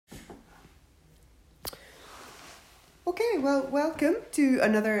Okay, well, welcome to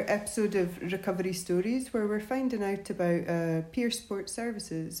another episode of Recovery Stories, where we're finding out about peer support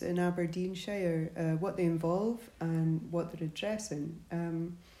services in Aberdeenshire, what they involve and what they're addressing.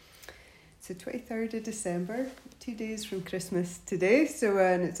 It's the 23rd of December, 2 days from Christmas today,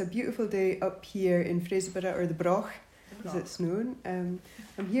 and it's a beautiful day up here in Fraserburgh, or the Broch, as it's known.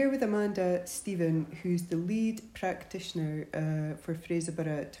 I'm here with Amanda Stephen, who's the lead practitioner for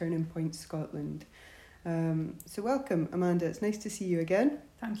Fraserburgh Turning Point Scotland. So welcome, Amanda. It's nice to see you again.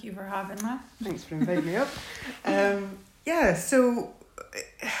 Thank you for having me. Thanks for inviting me up. So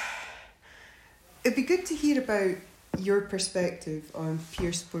it'd be good to hear about your perspective on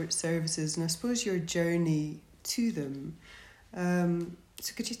peer support services and I suppose your journey to them.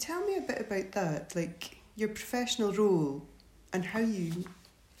 So could you tell me a bit about that, like your professional role and how you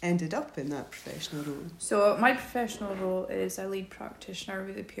ended up in that professional role? So my professional role is a lead practitioner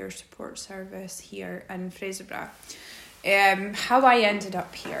with a peer support service here in Fraserburgh. How I ended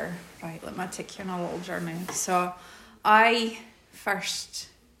up here, right, let me take you on a little journey. So I first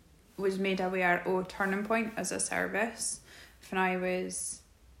was made aware of Turning Point as a service when I was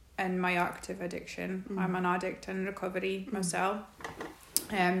in my active addiction. I'm an addict in recovery myself.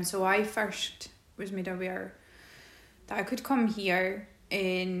 So I first was made aware that I could come here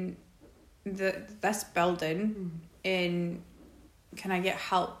in this building and can I get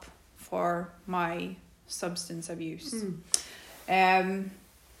help for my substance abuse. I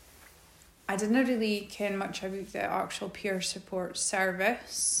didn't really care much about the actual peer support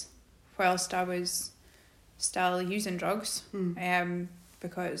service whilst I was still using drugs,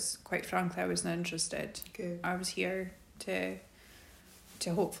 because quite frankly I wasn't interested. Okay. I was here to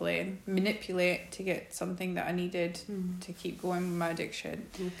hopefully manipulate to get something that I needed to keep going with my addiction.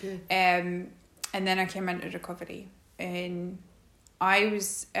 Okay. And then I came into recovery, and I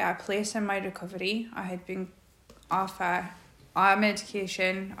was at a place in my recovery. I had been off a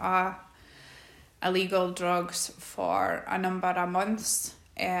medication, illegal drugs for a number of months,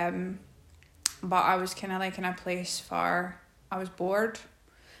 but I was kind of like in a place where I was bored,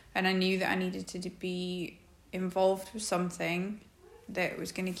 and I knew that I needed to be involved with something that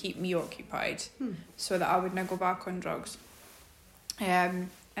was going to keep me occupied so that I would not go back on drugs. And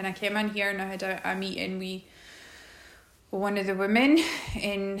I came in here and I had a meeting with one of the women,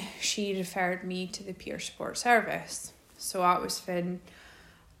 and she referred me to the peer support service. So that was when,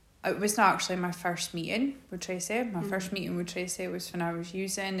 it was not actually my first meeting with Tracy. My first meeting with Tracy was when I was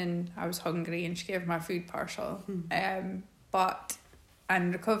using and I was hungry and she gave my food parcel. But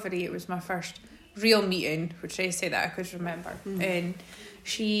in recovery, it was my first real meeting with Tracy that I could remember. And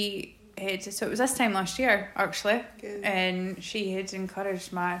she had, so it was this time last year actually. Good. And she had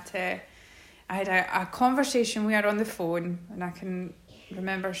encouraged me I had a conversation with her on the phone, and I can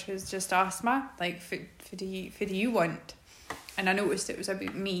remember she was just asked me like, what do you want? And I noticed it was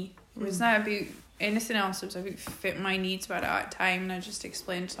about me. It was not about anything else. It was about fit my needs were at that time, and I just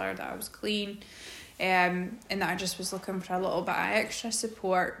explained to her that I was clean, and that I just was looking for a little bit of extra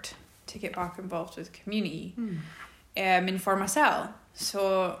support to get back involved with the community, and for myself.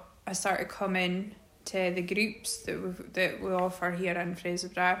 So I started coming to the groups that we offer here in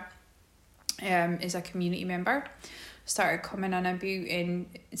Fraserburgh, as a community member. Started coming in about and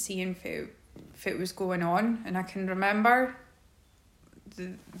seeing if it was going on, and I can remember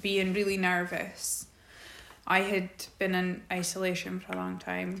being really nervous. I had been in isolation for a long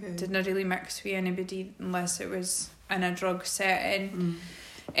time. Okay. Didn't really mix with anybody unless it was in a drug setting.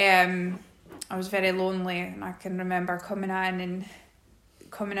 I was very lonely, and I can remember coming in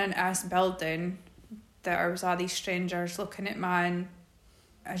as building that there was all these strangers looking at me, and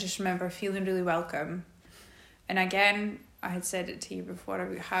I just remember feeling really welcome. And again, I had said it to you before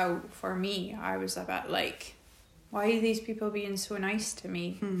about how for me I was a bit like, why are these people being so nice to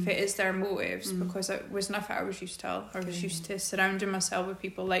me? If it is their motives, because it was nothing I was used to. I was used to surrounding myself with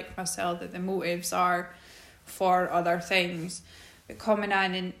people like myself that the motives are for other things. But coming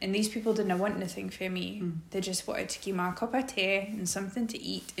in and these people didn't want anything from me. They just wanted to give me a cup of tea and something to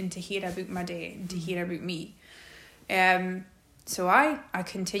eat and to hear about my day and to hear about me. So I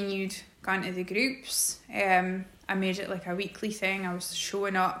continued going to the groups. I made it like a weekly thing. I was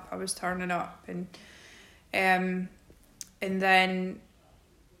showing up, I was turning up, and then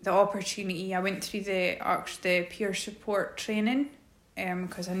the opportunity, I went through the peer support training,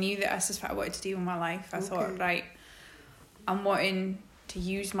 because I knew that this is what I wanted to do in my life. I thought, right, I'm wanting to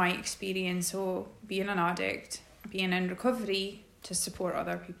use my experience of being an addict, being in recovery, to support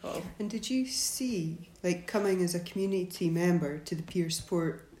other people. And did you see, like, coming as a community member to the peer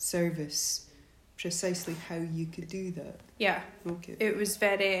support service, precisely how you could do that? Yeah. Okay. It was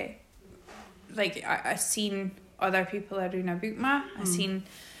very, like, I seen other people around about me. I seen,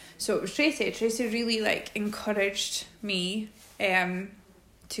 so it was Tracy. Tracy really like encouraged me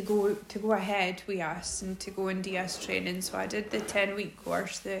to go ahead with us and to go in DS training. So I did the 10-week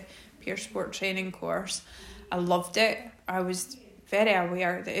course, the peer sport training course. I loved it. I was very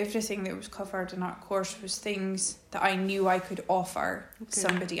aware that everything that was covered in that course was things that I knew I could offer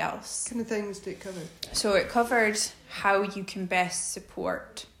somebody else. What kind of things did it cover? So it covered how you can best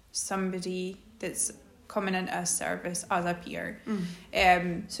support somebody that's coming into a service as a peer.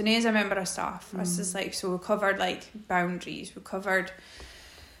 So now as a member of staff, it's just like, so we covered like boundaries, we covered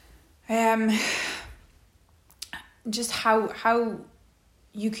just how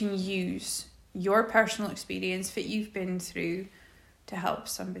you can use your personal experience that you've been through to help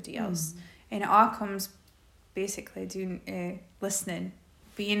somebody else. And it all comes basically doing listening,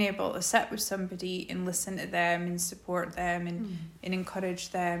 being able to sit with somebody and listen to them and support them and encourage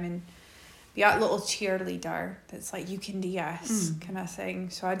them and be that little cheerleader that's like, you can do this kind of thing.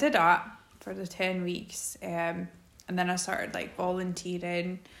 So I did that for the 10 weeks, and then I started like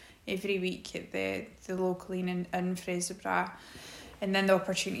volunteering every week at the local inn in Fraserburgh, and then the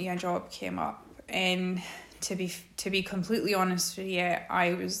opportunity a job came up. And to be completely honest with you,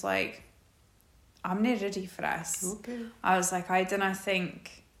 I was like, I'm not ready for this. Okay. I was like, I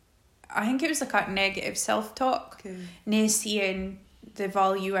think it was like a negative self-talk, no seeing the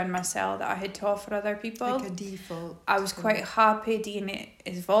value in myself that I had to offer other people. Like a default. I was quite happy doing it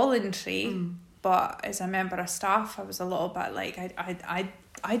as voluntary, but as a member of staff, I was a little bit like, I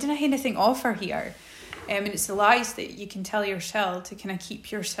didn't have anything to offer here. And it's the lies that you can tell yourself to kind of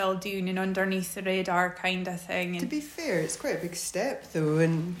keep yourself doing and underneath the radar kind of thing. And to be fair, it's quite a big step though,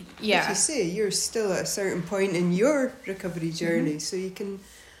 and yeah, like you say, you're still at a certain point in your recovery journey, so you can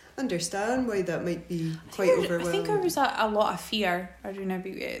understand why that might be quite overwhelming. I think there was a lot of fear around about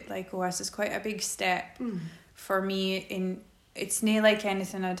it, like, oh, this is quite a big step for me, and it's not like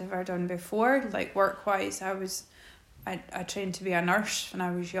anything I'd ever done before. Like work-wise, I trained to be a nurse when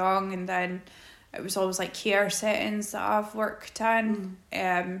I was young, and then it was always like care settings that I've worked in,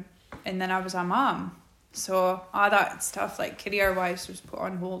 and then I was a mum, so all that stuff like career-wise was put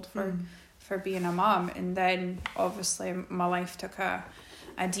on hold for being a mum. And then obviously my life took a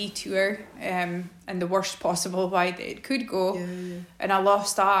detour, in the worst possible way that it could go, and I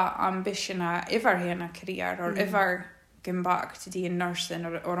lost that ambition I ever had in a career or ever going back to doing nursing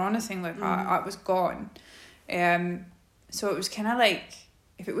or anything like that. I was gone. So it was kind of like,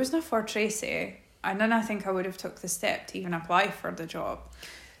 if it wasn't for Tracy, I don't think I would have took the step to even apply for the job.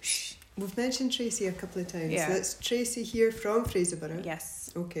 We've mentioned Tracy a couple of times. Yeah. So that's Tracy here from Fraserburgh.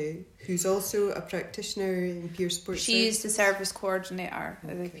 Yes. Okay. Who's also a practitioner in peer sports. She's the service coordinator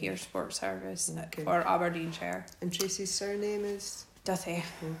of the peer sports service for Aberdeenshire. And Tracy's surname is? Duthie.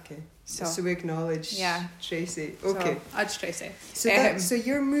 Okay. So we acknowledge Tracy. Okay. So that's Tracy. So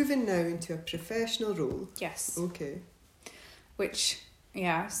you're moving now into a professional role. Yes. Okay.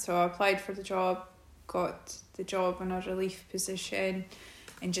 So I applied for the job, got the job in a relief position,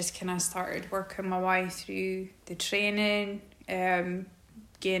 and just kind of started working my way through the training,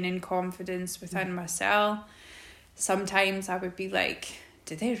 gaining confidence within myself. Sometimes I would be like,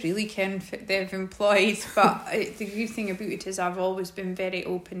 do they really care what they've employed? But the good thing about it is I've always been very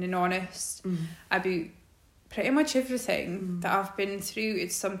open and honest about pretty much everything that I've been through.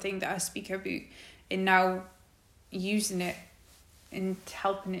 It's something that I speak about, and now using it and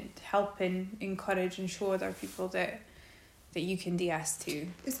helping encourage and show other people that you can DS too.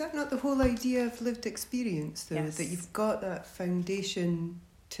 Is that not the whole idea of lived experience though? Yes. That you've got that foundation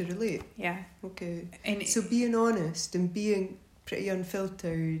to relate? Yeah. Okay. And so being honest and being pretty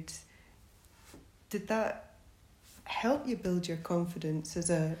unfiltered, did that help you build your confidence as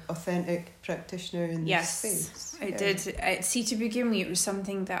a authentic practitioner in this space? It did. See, to begin with, it was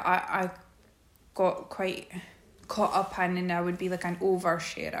something that I got quite caught up in, and I would be like an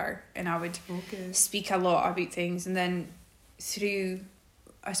oversharer, and I would speak a lot about things, and then through,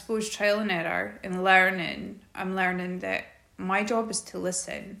 I suppose, trial and error and learning, I'm learning that my job is to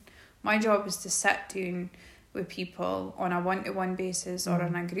listen. My job is to sit down with people on a one-to-one basis or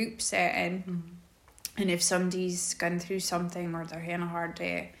in a group setting, and if somebody's gone through something or they're having a hard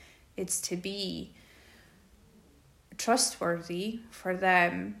day, it's to be trustworthy for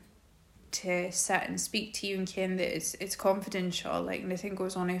them to sit and speak to you and ken that it's confidential, like nothing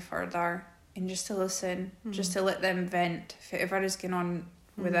goes on any further, and just to listen, just to let them vent if whatever is going on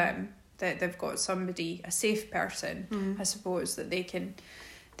with them, that they've got somebody, a safe person, I suppose, that they can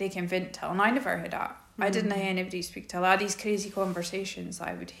vent to. And I never had that. I didn't have anybody speak to. A lot of these crazy conversations that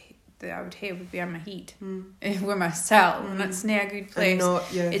that I would hate would be in my head with myself, and it's not a good place.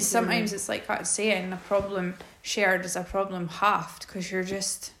 It's sometimes it's like that saying, a problem shared is a problem halved, because you're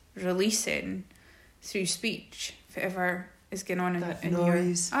just releasing through speech whatever is going on in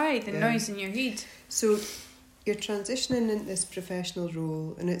noise. The noise in your head. So you're transitioning into this professional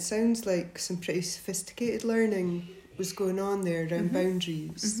role, and it sounds like some pretty sophisticated learning was going on there around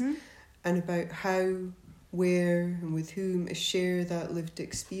boundaries and about how, where and with whom to share that lived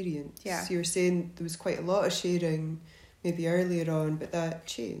experience. So you're saying there was quite a lot of sharing maybe earlier on, but that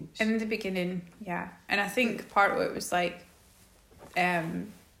changed. In the beginning, and I think part of it was like,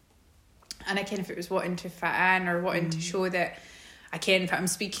 and I kind of, it was wanting to fit in or wanting to show that I can what I'm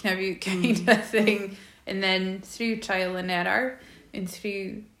speaking about kind of thing. And then through trial and error and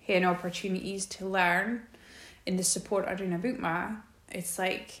through having opportunities to learn in the support around about me, it's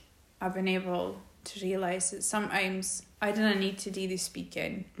like I've been able to realise that sometimes I don't need to do the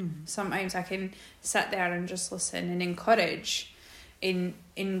speaking. Sometimes I can sit there and just listen and encourage in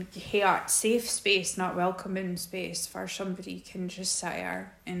that safe space, not welcoming space, where somebody can just sit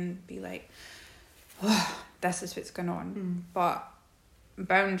there and be like, oh, this is what's going on. But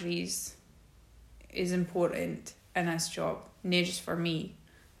boundaries is important in this job, not just for me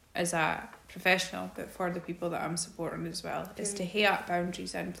as a professional, but for the people that I'm supporting as well. Is to have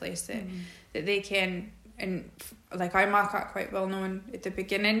boundaries in place that they can, and like I make that quite well known at the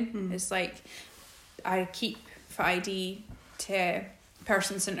beginning. It's like I keep for ID to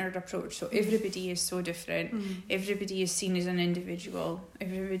person-centered approach. So everybody is so different. Everybody is seen as an individual.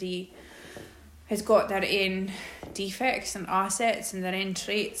 Everybody has got their own defects and assets and their own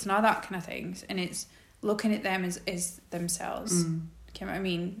traits and all that kind of things. And it's looking at them as themselves. You know what I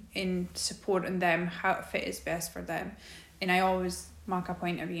mean? In supporting them, how it fit is best for them. And I always make a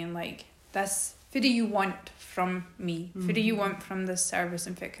point of being like, this, what do you want from me? What do you want from this service,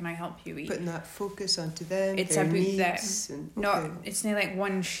 and what can I help you with? Putting that focus onto them, it's their about needs, them. It's not like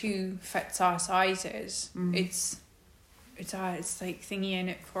one shoe fits our sizes. It's like thingy in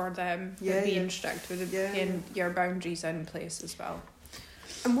it for them, being strict with getting your boundaries in place as well.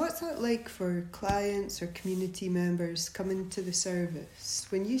 And what's that like for clients or community members coming to the service?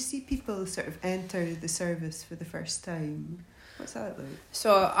 When you see people sort of enter the service for the first time, what's that like?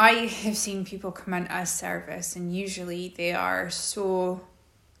 So I have seen people come in as service, and usually they are so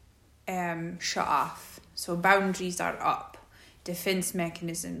shut off. So boundaries are up, defence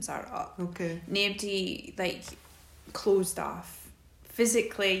mechanisms are up. Okay. Nobody like closed off.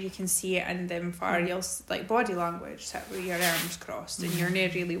 Physically, you can see it in them for your like body language, sit with your arms crossed, and you're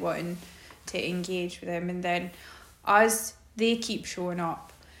not really wanting to engage with them. And then, as they keep showing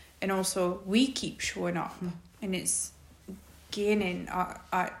up, and also we keep showing up, and it's gaining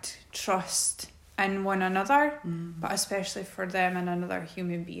at trust in one another, but especially for them and another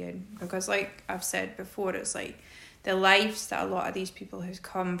human being, because like I've said before, it's like the lives that a lot of these people who've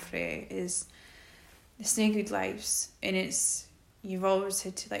come through it's no good lives, and it's you've always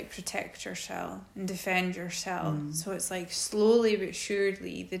had to like protect yourself and defend yourself. So it's like slowly but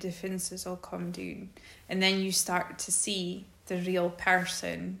surely the defences will come down, and then you start to see the real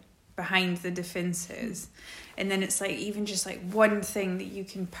person behind the defences. And then it's like even just like one thing that you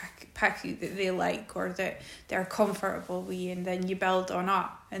can pick out that they like or that they're comfortable with, and then you build on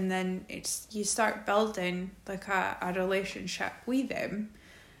up, and then it's you start building like a relationship with them,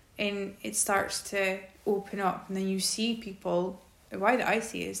 and it starts to open up, and then you see people. The way that I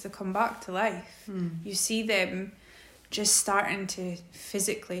see it is they come back to life. You see them just starting to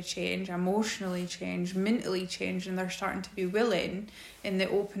physically change, emotionally change, mentally change, and they're starting to be willing, and they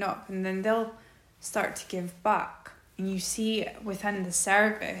open up, and then they'll start to give back. And you see within the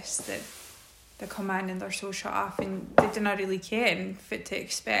service that they come in and they're so shut off and they don't really care what to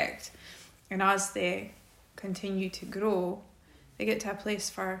expect. And as they continue to grow, they get to a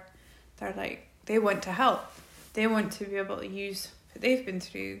place where they're like, they want to help. They want to be able to use what they've been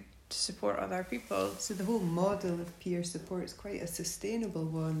through to support other people. So the whole model of peer support is quite a sustainable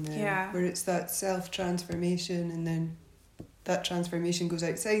one then, where it's that self-transformation, and then that transformation goes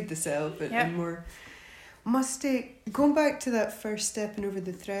outside the self and more must take, going back to that first stepping over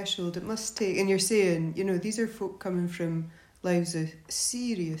the threshold, it must take, and you're saying, you know, these are folk coming from lives of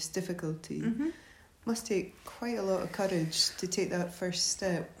serious difficulty, must take quite a lot of courage to take that first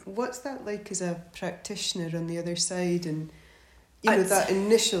step. What's that like as a practitioner on the other side, and you know, that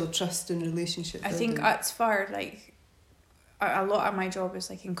initial trust and relationship building? I think that's far, like, a lot of my job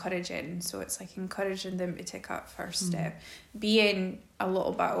is like encouraging, so it's like encouraging them to take that first step. Being a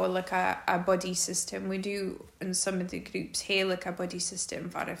little bit or like a buddy system, we do in some of the groups, hey, like a buddy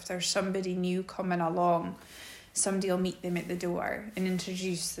system for if there's somebody new coming along somebody will meet them at the door and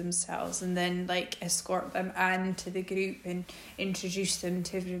introduce themselves, and then like escort them into the group and introduce them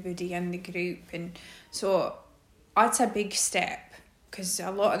to everybody in the group. And so that's a big step, because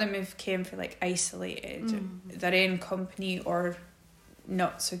a lot of them have came for like isolated, their own company or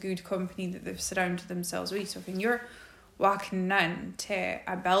not so good company that they've surrounded themselves with. So when you're walking into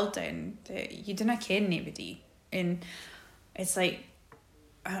a building that you don't ken anybody, and it's like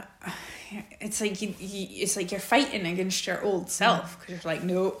it's like you're fighting against your old self, because you're like,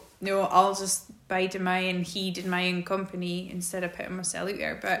 no, I'll just bide in my own heed in my own company instead of putting myself out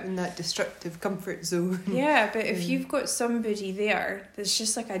there. But in that destructive comfort zone. Yeah, but if you've got somebody there that's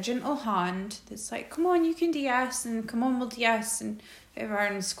just like a gentle hand that's like, come on, you can do yes, and come on, we'll do yes, and whatever,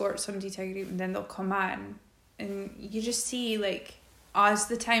 and escort somebody to a group, and then they'll come in, and you just see like, as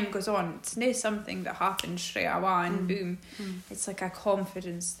the time goes on, it's not something that happens straight away and boom. It's like a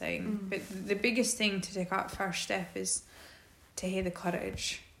confidence thing. But the biggest thing to take that first step is to have the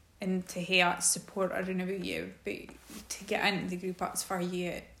courage and to have that support around about you. But to get into the group, that's where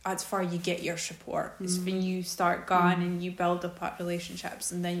you get your support. It's when you start going and you build up that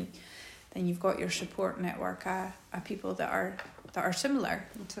relationships, and then you've got your support network of people that are similar.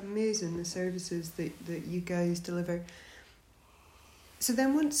 It's amazing, the services that you guys deliver. So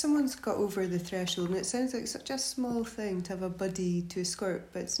then once someone's got over the threshold, and it sounds like such a small thing to have a buddy to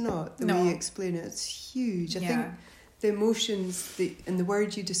escort, but it's not. The way you explain it, it's huge. I think the emotions and the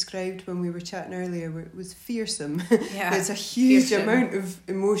word you described when we were chatting earlier was fearsome. Yeah, it's a huge amount of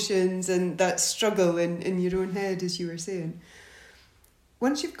emotions and that struggle in your own head, as you were saying.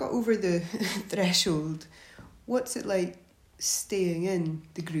 Once you've got over the threshold, what's it like staying in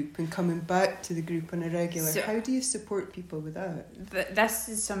the group and coming back to the group on a regular? So, how do you support people with that? This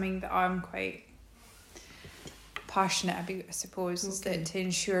is something that I'm quite passionate about, I suppose, is that to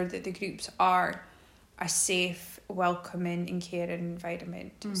ensure that the groups are a safe, welcoming and caring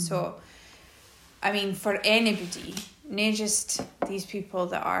environment. So, I mean, for anybody, not just these people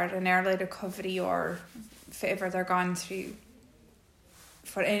that are in early recovery or whatever they're going through,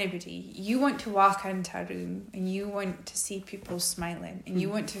 for anybody, you want to walk into a room and you want to see people smiling, and you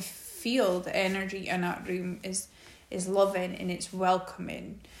want to feel the energy in that room is loving and it's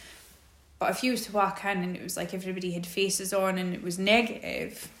welcoming. But if you was to walk in and it was like everybody had faces on and it was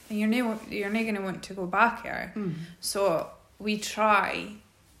negative, then you're not going to want to go back here. So we try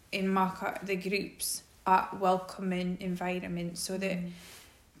and mark out the groups at welcoming environment, so that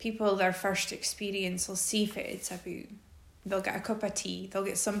people, their first experience, will see if it's about. They'll get a cup of tea, they'll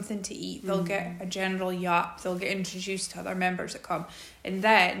get something to eat, they'll get a general yap, they'll get introduced to other members that come, and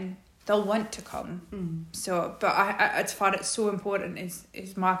then they'll want to come. So, but as far it's so important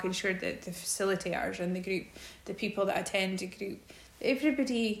is making sure that the facilitators in the group, the people that attend the group,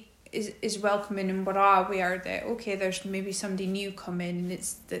 everybody is welcoming, and we're all aware that, okay, there's maybe somebody new coming, and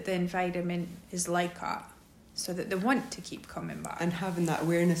it's that the environment is like that, so that they want to keep coming back. And having that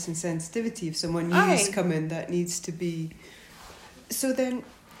awareness and sensitivity of someone new's coming, that needs to be. So then,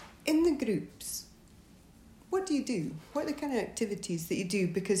 in the groups, what do you do? What are the kind of activities that you do?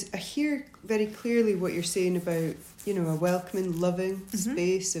 Because I hear very clearly what you're saying about, a welcoming, loving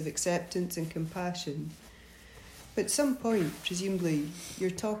space of acceptance and compassion. But at some point, presumably, you're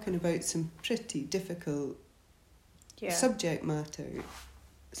talking about some pretty difficult subject matter.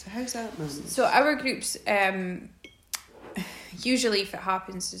 So how's that managed? So our groups, usually if it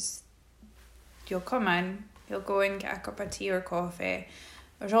happens is you'll come in, you'll go and get a cup of tea or coffee.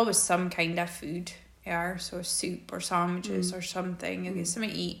 There's always some kind of food, so soup or sandwiches or something. You'll get something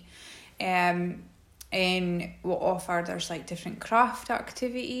to eat. And we'll offer, there's like different craft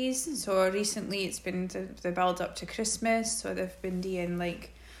activities. So recently it's been the build up to Christmas, so they've been doing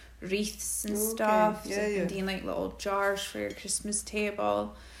like wreaths and stuff. They've been doing like little jars for your Christmas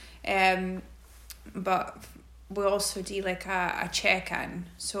table. But we also do like a check-in.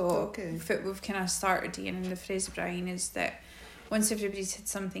 So what we've kind of started doing in the Fraserburgh is that once everybody's had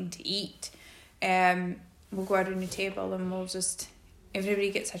something to eat, we'll go around the table and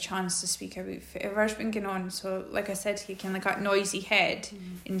everybody gets a chance to speak about whatever's been going on. So like I said, you can like that noisy head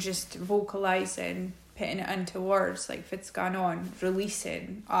and just vocalising, putting it into words, like if it's gone on,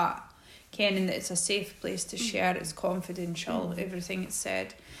 releasing kenning that it's a safe place to share, it's confidential, everything it's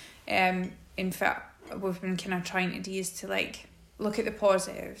said. In fact, we've been kind of trying to do is to like look at the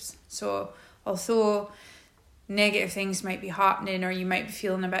positives. So although negative things might be happening, or you might be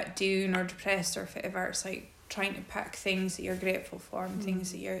feeling a bit down or depressed or whatever, it's like trying to pick things that you're grateful for and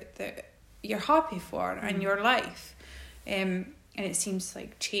things that you're happy for in your life. And it seems to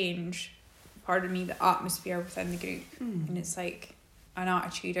like change, pardon me, the atmosphere within the group. And it's like an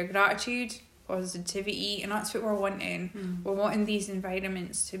attitude of gratitude positivity, and that's what we're wanting. We're wanting these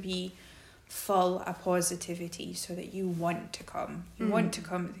environments to be full of positivity so that you want to come. You want to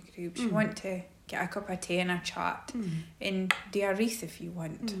come to the groups. You want to get a cup of tea and a chat and do a wreath if you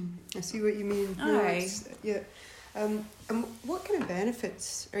want. I see what you mean. Aye. Yeah. And what kind of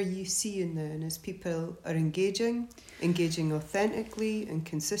benefits are you seeing then as people are engaging authentically and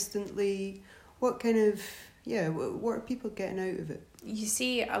consistently? What kind of, what are people getting out of it? You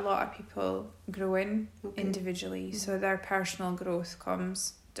see a lot of people growing individually, so their personal growth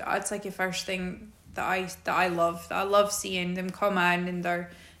comes. That's like the first thing that I love. I love seeing them come in and they're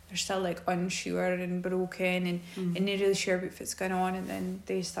still like unsure and broken and not really sure about what's going on, and then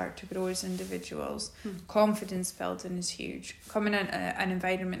they start to grow as individuals. Confidence building is huge. Coming in an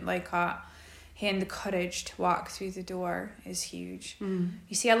environment like that, having the courage to walk through the door is huge.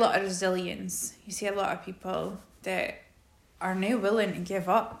 You see a lot of resilience. You see a lot of people that are now willing to give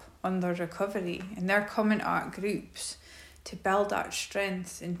up on their recovery, and they're coming at groups to build that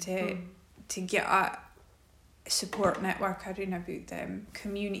strength and to get a support network around about them.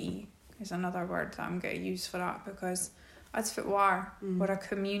 Community is another word that I'm going to use for that, because that's what we are. We're a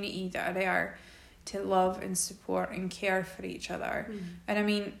community that are there to love and support and care for each other. And I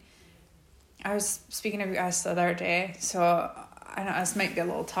mean, I was speaking about us the other day, so I know this might be a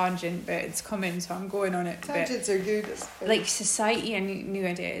little tangent, but it's coming, so I'm going on it. Tangents are good. Like society and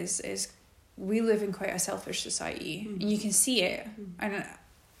nowadays is, we live in quite a selfish society, and you can see it. And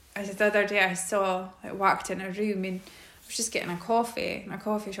the other day I walked in a room and I was just getting a coffee in a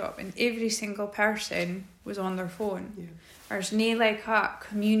coffee shop, and every single person was on their phone. There's no like a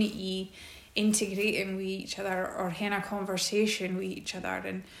community integrating with each other or having a conversation with each other.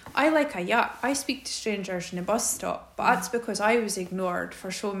 And I like a yap. I speak to strangers in a bus stop, but that's because I was ignored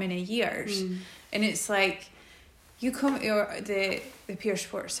for so many years. And it's like, you come to the peer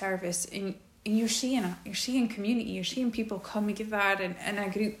support service and you're seeing community, you're seeing people come together in a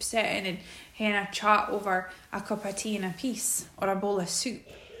group setting and having a chat over a cup of tea and a piece or a bowl of soup.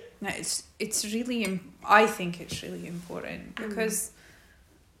 Now it's really, I think it's really important, because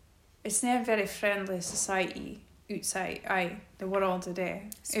it's not a very friendly society outside the world today.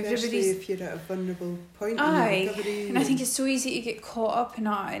 Especially if you're at a vulnerable point in your recovery. And I think it's so easy to get caught up in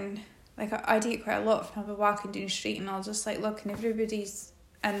that. And like I do it quite a lot. If I'll be walking down the street and I'll just like look, and everybody's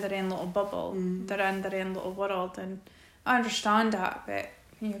in their own little bubble. They're in their own little world, and I understand that. But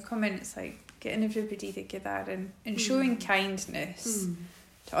when you come in, it's like getting everybody together and showing kindness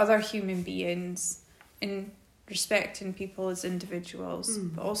to other human beings and respecting people as individuals,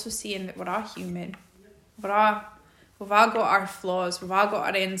 but also seeing that we're all human. We've all got our flaws, we've all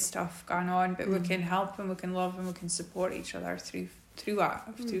got our own stuff going on, but we can help and we can love and we can support each other through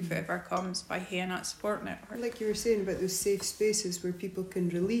whatever comes by having that support network. Like you were saying about those safe spaces where people can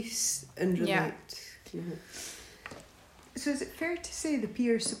release and relate. So is it fair to say the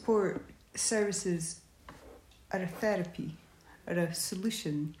peer support services are a therapy or a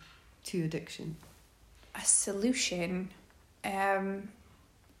solution to addiction? A solution? A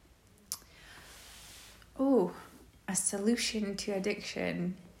solution to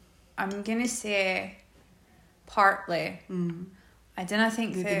addiction? I'm going to say partly. I don't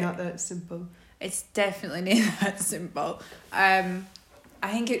think maybe not that simple. It's definitely not that simple. I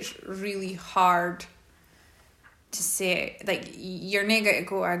think it's really hard to say, like, you're not going to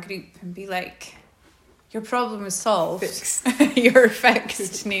go to a group and be like, your problem is solved. Fixed. You're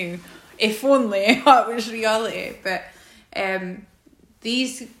fixed now. If only that was reality. But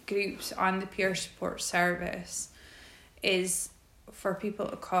these groups on the peer support service is for people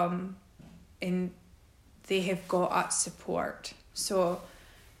to come and they have got that support. So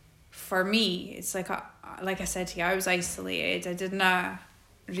for me, it's like I said to you, I was isolated. I didn't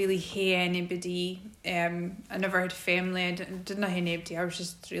really hear anybody. I never had family. I didn't have anybody. I was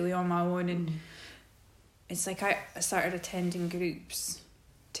just really on my own. And it's like I started attending groups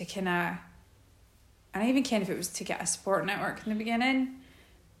to kind of, and I even kind of, if it was to get a support network in the beginning,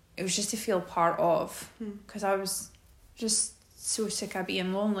 it was just to feel part of, because I was just so sick of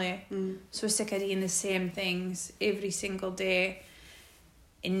being lonely, so sick of doing the same things every single day,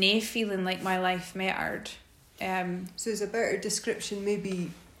 and no feeling like my life mattered. So is a better description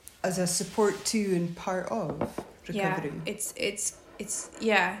maybe as a support to and part of recovery? Yeah, it's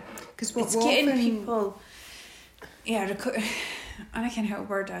because it's getting people. And I can't help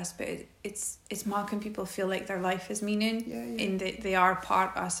word this, but it's making people feel like their life has meaning, and that they are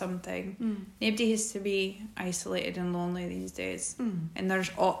part of something. Nobody has to be isolated and lonely these days, and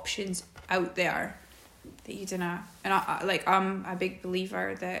there's options out there that you don't know. And I'm a big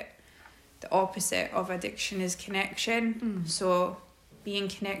believer that the opposite of addiction is connection. So being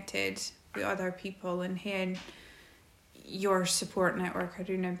connected with other people and hearing your support network are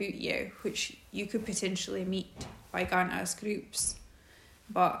doing about you, which you could potentially meet by going as groups,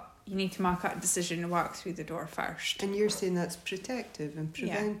 but you need to make that decision to walk through the door first. And you're saying that's protective and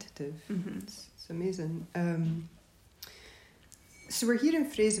preventative. Yeah. Mm-hmm. It's amazing. So we're here in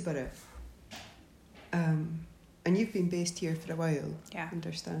Fraserburgh, and you've been based here for a while. Yeah. I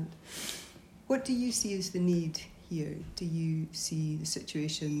understand. What do you see as the need here? Do you see the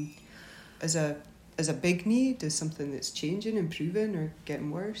situation as a big need, as something that's changing, improving, or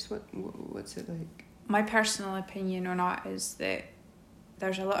getting worse? What's it like? My personal opinion on it is that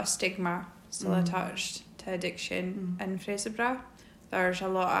there's a lot of stigma still attached to addiction in Fraserburgh. There's a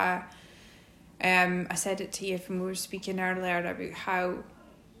lot of, I said it to you when we were speaking earlier about how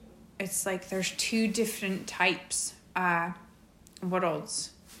it's like there's two different types of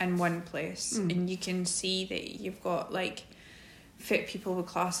worlds in one place, and you can see that you've got like fit people with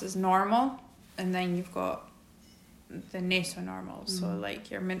class as normal, and then you've got the not so normal, so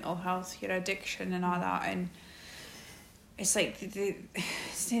like your mental health, your addiction and all that, and it's like they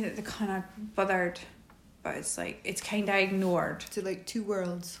say that they're kind of bothered, but it's like it's kind of ignored. So like two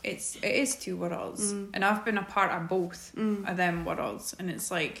worlds. It is two worlds, and I've been a part of both of them worlds, and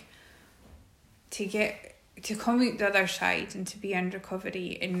it's like to come out the other side and to be in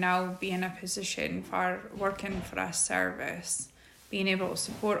recovery and now be in a position for working for a service, being able to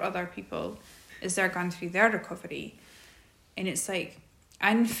support other people as they're going through their recovery. And it's like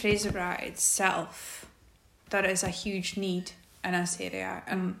in Fraserburgh itself there is a huge need in this area,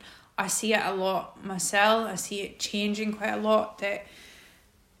 and I see it a lot myself. I see it changing quite a lot, that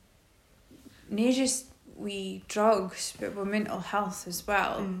not just with drugs but with mental health as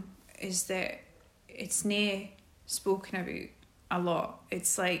well, is that it's not spoken about a lot.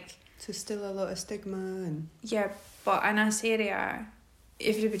 It's like, so still a lot of stigma and but in this area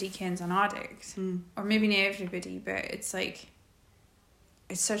everybody kens an addict, or maybe not everybody, but it's like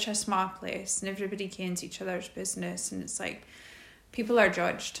it's such a small place and everybody kens each other's business, and it's like people are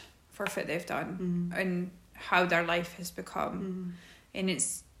judged for what they've done and how their life has become, and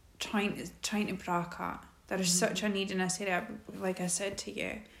it's trying to break that. There is such a need in this area. Like I said to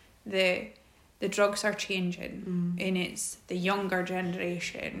you, the drugs are changing, and it's the younger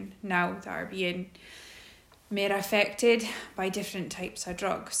generation now that are being more affected by different types of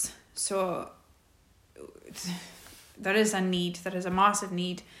drugs. So there is a massive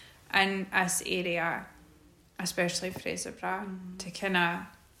need in this area, especially Fraserburgh, to kind of,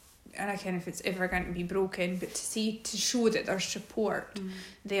 and I kind of if it's ever going to be broken, but to show that there's support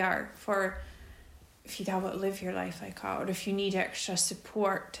there for if you don't want to live your life like that, or if you need extra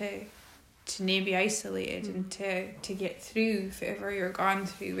support to not be isolated and to get through whatever you're going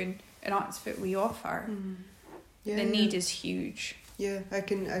through, and that's what we offer. The need is huge. Yeah, I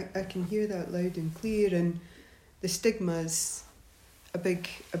can hear that loud and clear, and the stigma is a big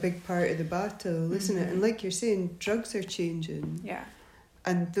part of the battle, isn't it? And like you're saying, drugs are changing. Yeah.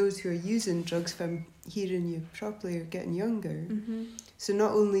 And those who are using drugs, if I'm hearing you properly, are getting younger. So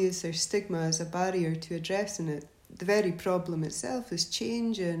not only is there stigma as a barrier to addressing it, the very problem itself is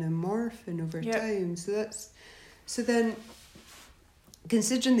changing and morphing over time. So then,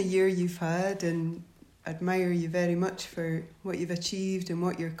 considering the year you've had, and admire you very much for what you've achieved and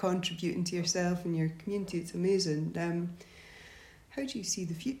what you're contributing to yourself and your community, it's amazing. How do you see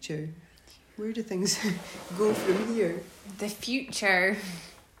the future? Where do things go from here? The future,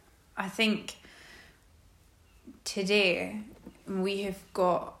 I think today we're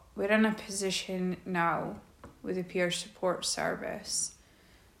in a position now with the peer support service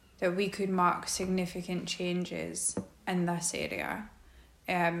that we could make significant changes in this area.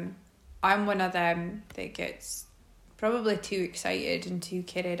 I'm one of them that gets probably too excited and too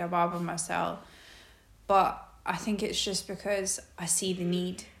carried away by myself, but I think it's just because I see the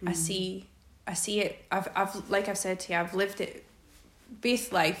need. I see it. I've like I've said to you, I've lived it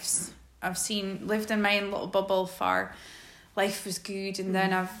both lives. Lived in my own little bubble for life was good, and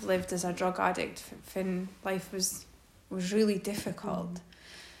then I've lived as a drug addict when life was really difficult.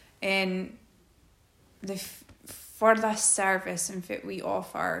 And for this service and what we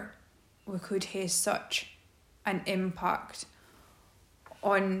offer, we could have such an impact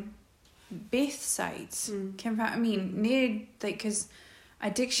on both sides. Can you know what I mean? Because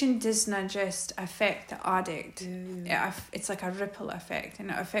addiction doesn't just affect the addict. It's like a ripple effect, and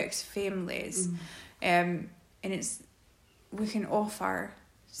it affects families. And we can offer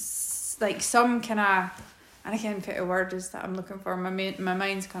like some kind of, and I can't put a word as that I'm looking for. My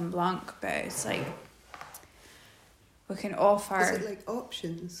mind's kind of blank, but it's like we can offer. Is it like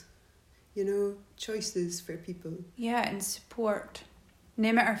options? Choices for people. Yeah, and support.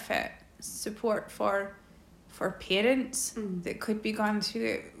 No matter fit. support for parents that could be going through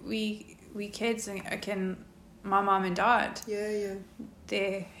it. We kids, and my mum and dad. Yeah.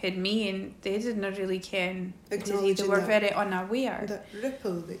 They had me, and they didn't really ken. They were very unaware. That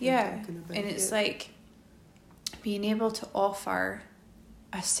ripple that you're talking about. And it's like being able to offer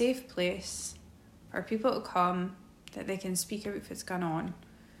a safe place for people to come, that they can speak about what's going on,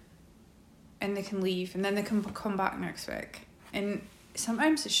 and they can leave, and then they can come back next week. And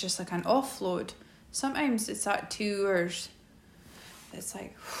sometimes it's just like an offload. Sometimes it's that 2 hours. It's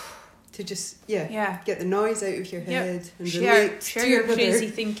like to just get the noise out of your head and share your crazy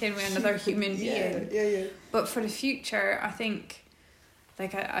thinking with another human being. Yeah. But for the future, I think,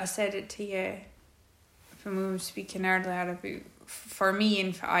 like I said it to you when we were speaking earlier about, for me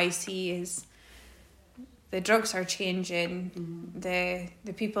and for I see, is the drugs are changing.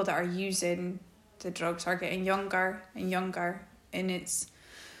 The people that are using the drugs are getting younger and younger, and it's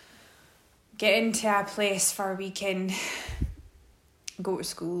getting to a place where we can go to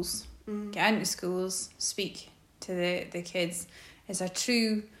schools, get into schools, speak to the kids. Is a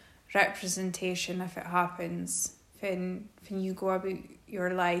true representation, if it happens, when you go about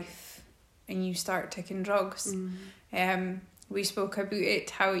your life and you start taking drugs. We spoke about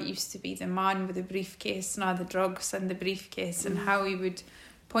it, how it used to be the man with the briefcase and all the drugs and the briefcase, and how he would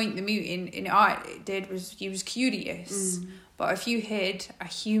point them out, and all it did was he was curious. But if you had a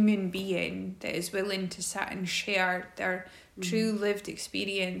human being that is willing to sit and share their true lived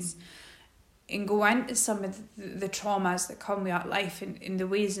experience and go into some of the traumas that come with that life, and the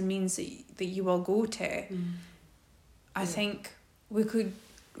ways and means that you will go to, I think we could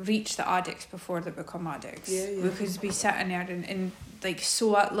reach the addicts before they become addicts. We could be sitting there and like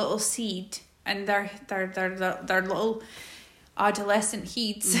sow a little seed, and their little adolescent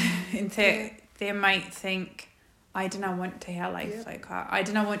heeds into they might think, I didn't want to have a life like that. I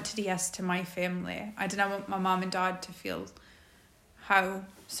didn't want to do this to my family. I didn't want my mum and dad to feel how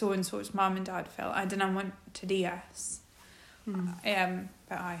so and so's mum and dad felt. I didn't want to do this. But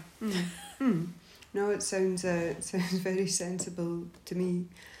I. No, it sounds very sensible to me,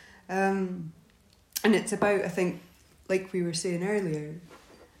 and it's about, I think, like we were saying earlier,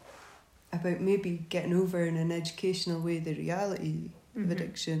 about maybe getting over in an educational way the reality of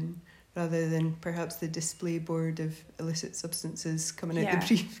addiction, rather than perhaps the display board of illicit substances coming out the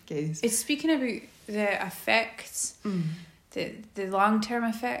briefcase. It's speaking about the effects, the long-term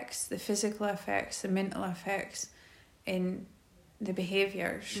effects, the physical effects, the mental effects, and the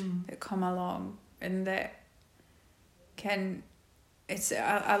behaviours that come along, and that can... It's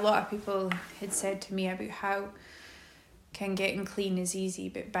a lot of people had said to me about how can getting clean is easy,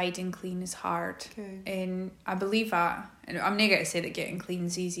 but biding clean is hard. Okay. And I believe that. And I'm not going to say that getting clean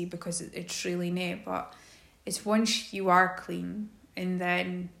is easy, because it's really not. But it's once you are clean, and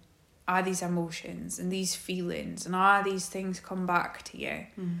then all these emotions and these feelings and all these things come back to you,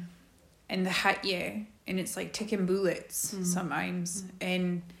 and they hit you, and it's like taking bullets sometimes.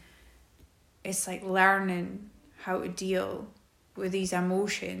 And it's like learning how to deal with these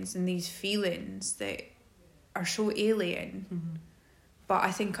emotions and these feelings that are so alien. But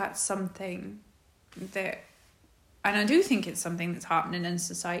I think that's something that, and I do think it's something that's happening in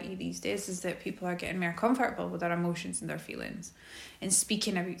society these days, is that people are getting more comfortable with their emotions and their feelings and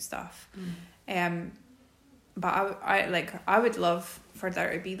speaking about stuff. But I would love for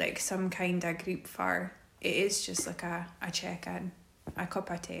there to be like some kind of group for, it is just like a check-in, a cup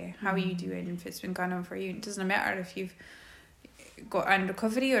of tea, how are you doing, if it's been going on for you. It doesn't matter if you've got an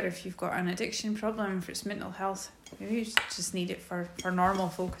recovery or if you've got an addiction problem, if it's mental health. You just need it for normal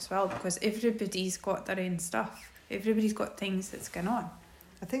folk as well, because everybody's got their own stuff. Everybody's got things that's going on.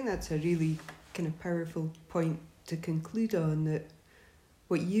 I think that's a really kind of powerful point to conclude on, that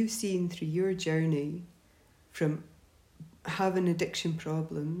what you've seen through your journey from having addiction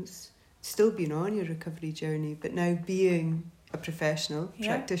problems, still being on your recovery journey, but now being a professional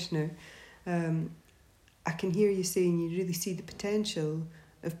practitioner, I can hear you saying you really see the potential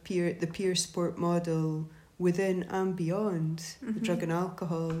of the peer sport model within and beyond the drug and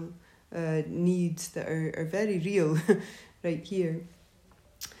alcohol needs that are very real right here.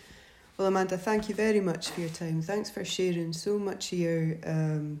 Well, Amanda, thank you very much for your time. Thanks for sharing so much of your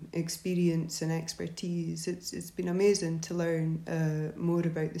experience and expertise. It's been amazing to learn more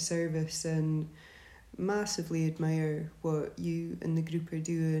about the service, and massively admire what you and the group are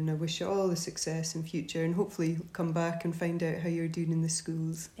doing. I wish you all the success in future, and hopefully come back and find out how you're doing in the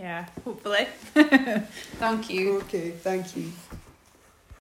schools. Yeah, hopefully. Thank you. Okay, thank you.